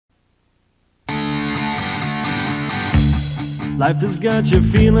Life has got you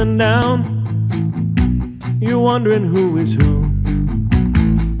feeling down. You're wondering who is who.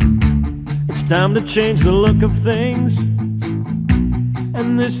 It's time to change the look of things,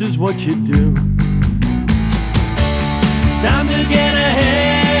 and this is what you do. It's time to get a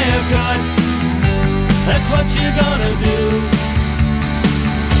haircut. That's what you're gonna do.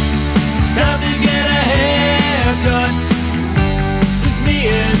 It's time to get a haircut. Just me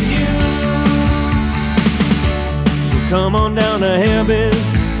and you. So come on down to Hair Biz,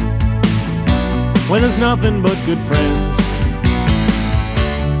 where there's nothing but good friends.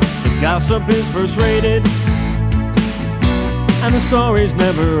 The gossip is first rated, and the stories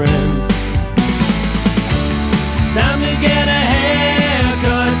never end. It's time to get a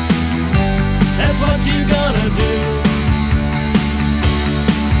haircut. That's what you're gonna do.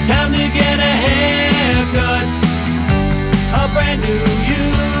 It's time to get a haircut, a brand new you.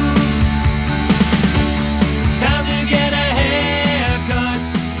 It's time to get a haircut.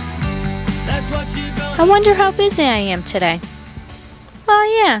 That's what you're gonna do. I wonder how busy I am today. Oh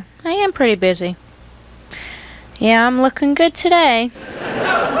yeah, I am pretty busy. Yeah, I'm looking good today.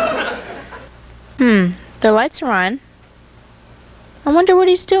 The lights are on. I wonder what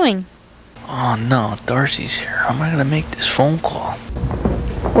he's doing. Oh no, Darcy's here. How am I gonna make this phone call?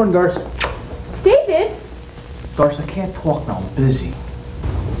 Morning, Darcy. David! Darcy, I can't talk now. I'm busy.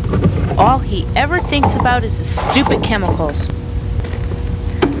 All he ever thinks about is the stupid chemicals.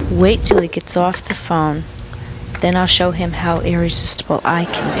 Wait till he gets off the phone. Then I'll show him how irresistible I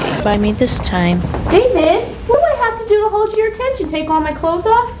can be. By me this time. David, what do I have to do to hold your attention? Take all my clothes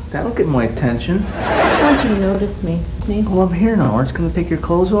off? That'll get my attention. I just want you to notice me. Well, I'm here now. Aren't you gonna take your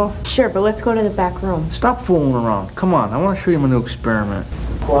clothes off? Sure, but let's go to the back room. Stop fooling around. Come on, I want to show you my new experiment.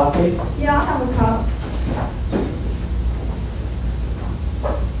 Coffee? Yeah, I'll have a cup.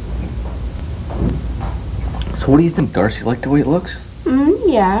 So what do you think, Darcy? You like the way it looks?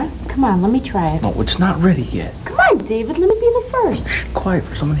 Yeah. Come on, let me try it. No, it's not ready yet. Come on, David, let me be the first. Shh, quiet,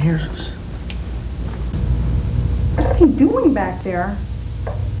 for someone hears us. What are they doing back there?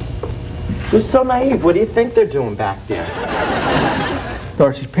 You're so naive. What do you think they're doing back there?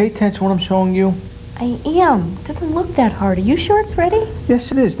 Darcy, pay attention to what I'm showing you. I am. It doesn't look that hard. Are you sure it's ready?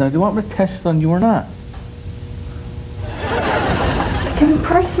 Yes, it is. Now, do you want me to test it on you or not? Get me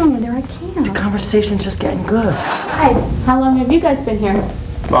personal in there, I can't. The conversation's just getting good. Hi. How long have you guys been here?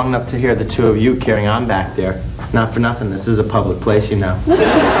 Long enough to hear the two of you carrying on back there. Not for nothing, this is a public place, you know. What is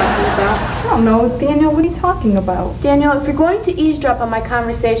he talking about? I don't know. Daniel, what are you talking about? Daniel, if you're going to eavesdrop on my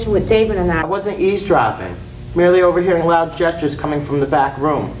conversation with David and I wasn't eavesdropping. Merely overhearing loud gestures coming from the back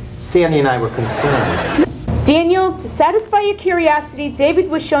room. Sandy and I were concerned. Daniel, to satisfy your curiosity, David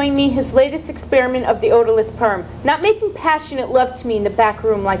was showing me his latest experiment of the odorless perm. Not making passionate love to me in the back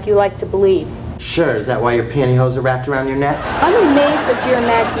room like you like to believe. Sure, is that why your pantyhose are wrapped around your neck? I'm amazed at your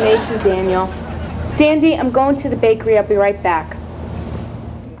imagination, Daniel. Sandy, I'm going to the bakery. I'll be right back.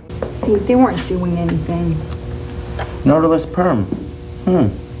 See, they weren't doing anything. An odorless perm.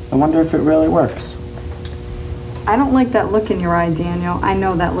 I wonder if it really works. I don't like that look in your eye, Daniel. I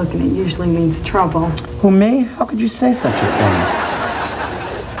know that look and it usually means trouble. Who, me? How could you say such a thing?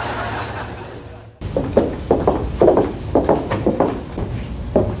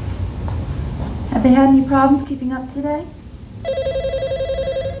 Have they had any problems keeping up today?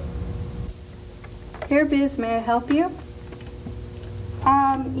 Hair Biz, may I help you?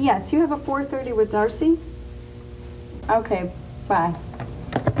 Yes, you have a 4:30 with Darcy? Okay, bye.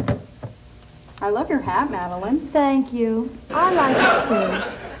 I love your hat, Madeline. Thank you. I like it too.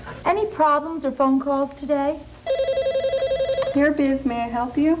 Any problems or phone calls today? Hair Biz, may I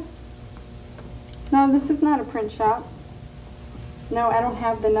help you? No, this is not a print shop. No, I don't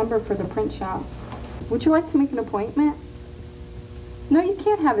have the number for the print shop. Would you like to make an appointment? No, you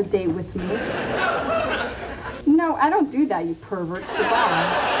can't have a date with me. No, I don't do that, you pervert.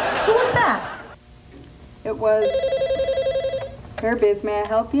 Goodbye. Who was that? It was... Hair Biz, may I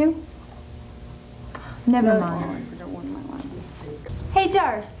help you? Never Oh, mind. I forgot one of my lines. Hey,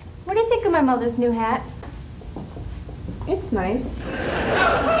 Darce, what do you think of my mother's new hat? It's nice.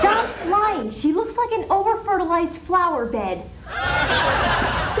 Stop lying. She looks like an over-fertilized flower bed.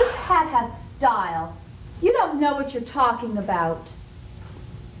 This hat has style. You don't know what you're talking about.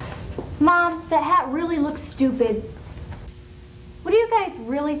 Mom, that hat really looks stupid. What do you guys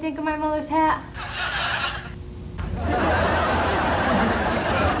really think of my mother's hat?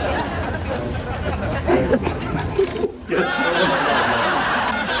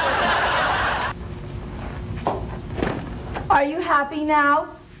 Are you happy now?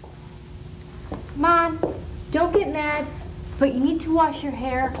 Mom, don't get mad, but you need to wash your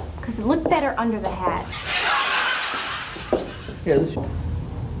hair because it looked better under the hat. Yeah, this.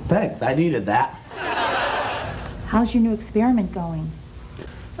 Thanks, I needed that. How's your new experiment going?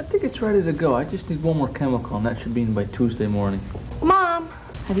 I think it's ready to go. I just need one more chemical, and that should be in by Tuesday morning. Mom!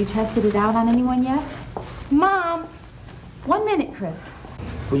 Have you tested it out on anyone yet? Mom! 1 minute, Chris.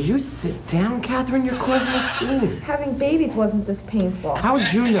 Will you sit down, Catherine? You're causing a scene. Having babies wasn't this painful.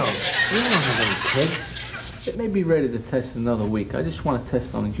 How'd you know? You don't have any kids. It may be ready to test in another week. I just want to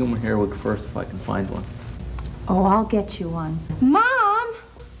test on a human hair wig first if I can find one. Oh, I'll get you one. Mom!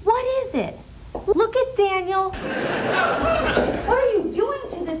 What is it? Look at Daniel. What are you doing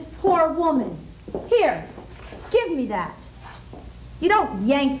to this poor woman? Here, give me that. You don't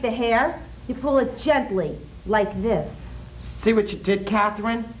yank the hair. You pull it gently, like this. See what you did,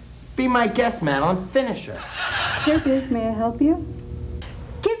 Catherine? Be my guest, Madeline. Finish her. Here, Biz, may I help you?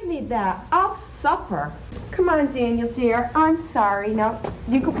 Give me that. I'll suffer. Come on, Daniel, dear. I'm sorry. Now,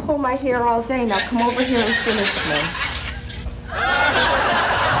 you can pull my hair all day. Now, come over here and finish me.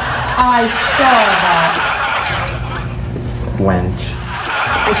 I saw that. Wench.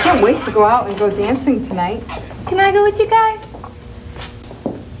 I can't wait to go out and go dancing tonight. Can I go with you guys?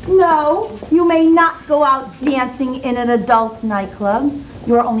 No, you may not go out dancing in an adult nightclub.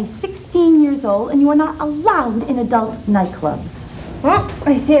 You are only 16 years old and you are not allowed in adult nightclubs. Well,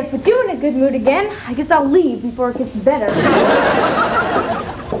 I say if we're doing a good mood again, I guess I'll leave before it gets better.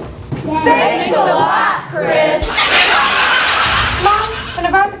 Thanks a lot, Chris. Mom,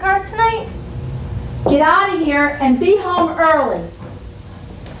 wanna ride the car tonight? Get out of here and be home early.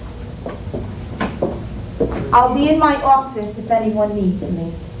 I'll be in my office if anyone needs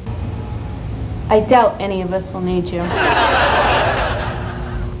me. I doubt any of us will need you.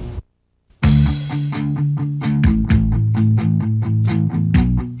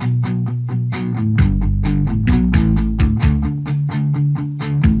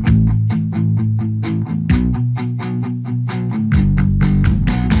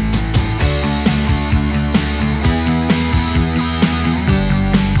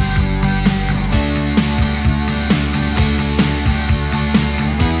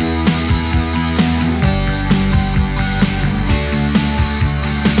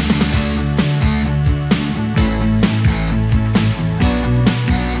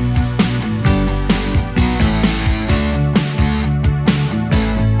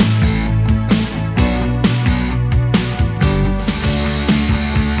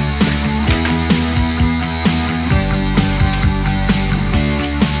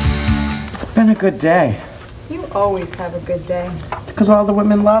 It's been a good day. You always have a good day. It's because all the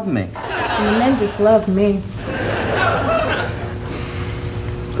women love me. And the men just love me.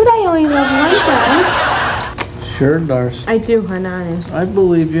 But I only love one guy. Sure, Darcy. I do, hon, honest. I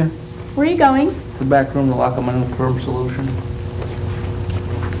believe you. Where are you going? The back room to lock up my new perm solution.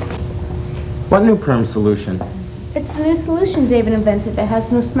 What new perm solution? It's the new solution David invented that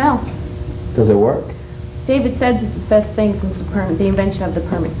has no smell. Does it work? David says it's the best thing since the invention of the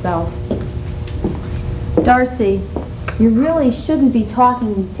perm itself. Darcy, you really shouldn't be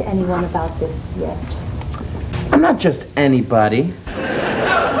talking to anyone about this yet. I'm not just anybody.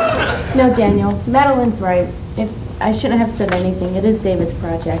 No, Daniel, Madeline's right. I shouldn't have said anything. It is David's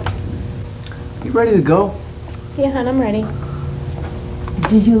project. You ready to go? Yeah, hon, I'm ready.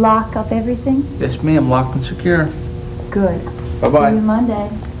 Did you lock up everything? Yes, ma'am. Locked and secure. Good. Bye-bye. See you Monday.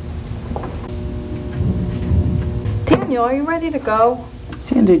 Daniel, are you ready to go?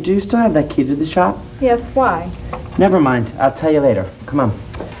 Sandy, do you still have that key to the shop? Yes, why? Never mind. I'll tell you later. Come on.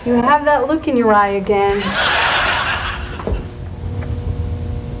 You have that look in your eye again.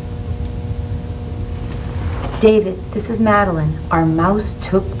 David, this is Madeline. Our mouse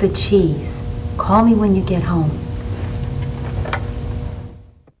took the cheese. Call me when you get home.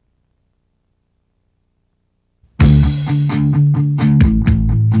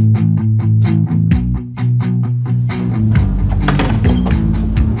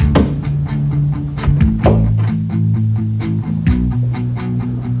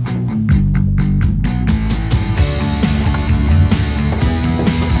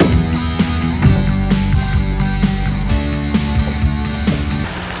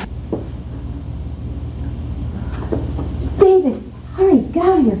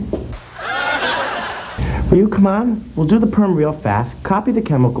 Will you come on? We'll do the perm real fast, copy the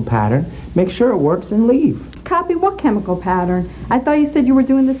chemical pattern, make sure it works, and leave. Copy what chemical pattern? I thought you said you were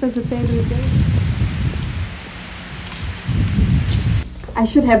doing this as a favor to David. I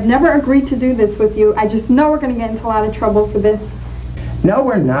should have never agreed to do this with you. I just know we're going to get into a lot of trouble for this. No,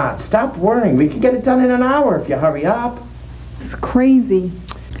 we're not. Stop worrying. We can get it done in an hour if you hurry up. This is crazy.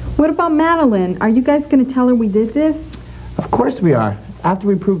 What about Madeline? Are you guys going to tell her we did this? Of course we are. After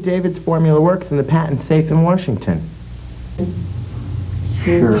we prove David's formula works and the patent's safe in Washington.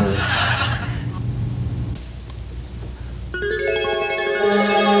 Sure.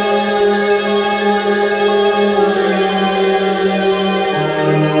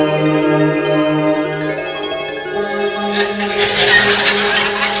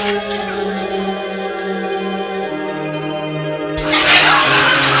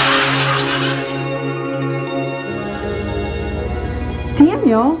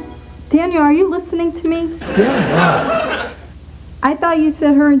 Daniel, are you listening to me? Yeah. I thought you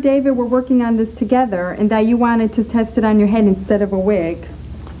said her and David were working on this together and that you wanted to test it on your head instead of a wig.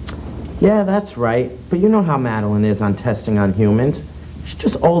 Yeah, that's right. But you know how Madeline is on testing on humans. She's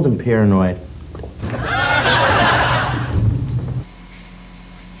just old and paranoid.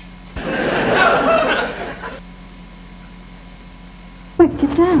 Quick,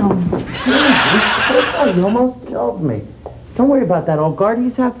 get down. You almost killed me. Don't worry about that. All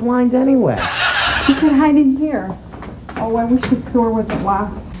guardians have blinds anyway. You could hide in here. Oh, I wish the door wasn't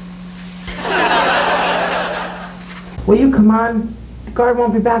locked. Will you come on? The guard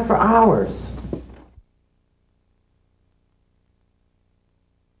won't be back for hours.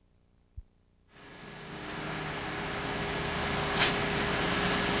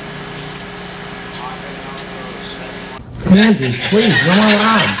 Sandy, please, no more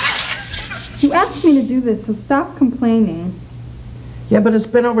lines. You asked me to do this, so stop complaining. Yeah, but it's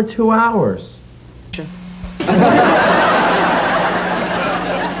been over 2 hours.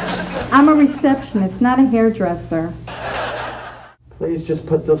 I'm a receptionist, not a hairdresser. Please just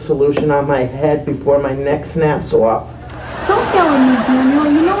put the solution on my head before my neck snaps off. Don't yell at me, Daniel.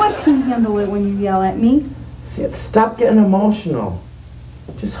 You know I can't handle it when you yell at me. See, stop getting emotional.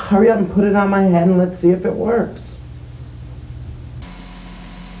 Just hurry up and put it on my head and let's see if it works.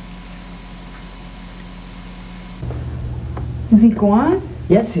 Is he gone?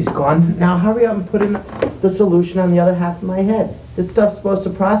 Yes, he's gone. Now hurry up and put in the solution on the other half of my head. This stuff's supposed to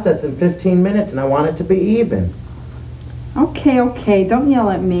process in 15 minutes and I want it to be even. Okay, don't yell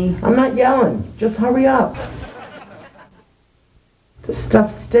at me. I'm not yelling. Just hurry up. This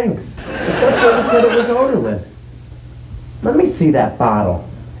stuff stinks. I thought David said it was odorless. Let me see that bottle.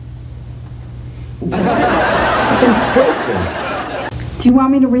 I've been taken. Do you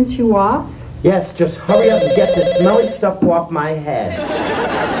want me to rinse you off? Yes, just hurry up and get this smelly stuff off my head.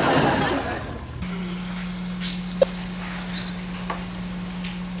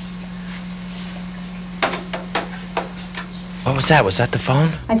 What was that? Was that the phone?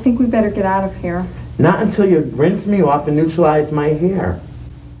 I think we better get out of here. Not until you rinse me off and neutralize my hair.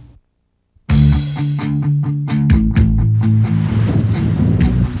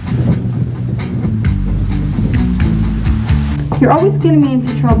 You're always getting me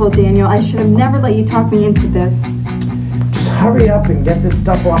into trouble, Daniel. I should have never let you talk me into this. Just hurry up and get this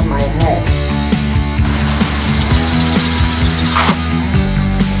stuff off my head.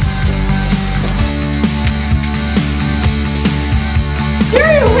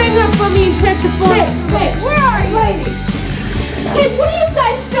 Here you hang up on me and check the phone. Wait, where are you? Lady. Hey, what are you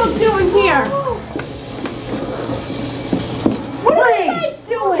guys still doing here? What are you guys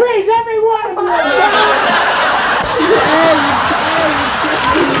doing? Freeze, every one of you!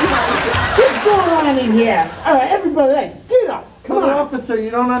 What's going on in here? All right, everybody, hey, get up. Come on. Officer, you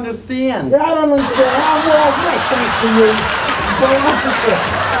don't understand. I don't understand. I'm all right, thanks to you. Officer,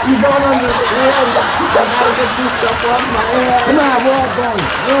 you don't understand. I gotta get this stuff off my head. Come on, we're all going.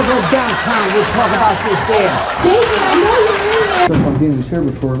 We'll go downtown. We'll talk about this there. David, I know you're in there. I'm getting the shirt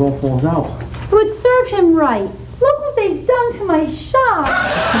before it all falls out. It would serve him right. Look what they've done to my shop.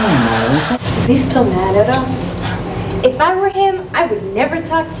 Come on, Madeline. Is he still mad at us? If I were him, I would never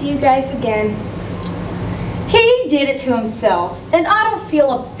talk to you guys again. He did it to himself, and I don't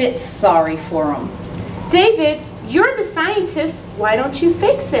feel a bit sorry for him. David, you're the scientist. Why don't you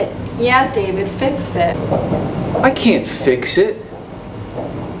fix it? Yeah, David, fix it. I can't fix it.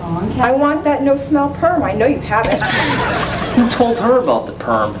 I want that no-smell perm. I know you have it. Who told her about the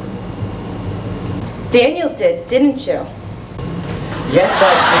perm? Daniel did, didn't you? Yes,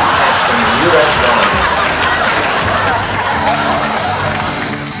 I did, Captain. You are wrong.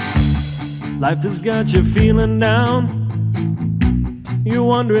 Life has got you feeling down. You're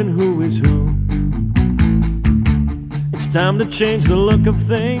wondering who is who. It's time to change the look of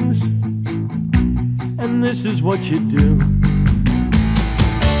things, and this is what you do.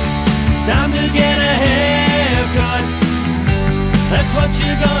 It's time to get a haircut. That's what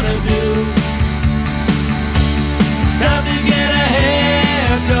you're gonna do.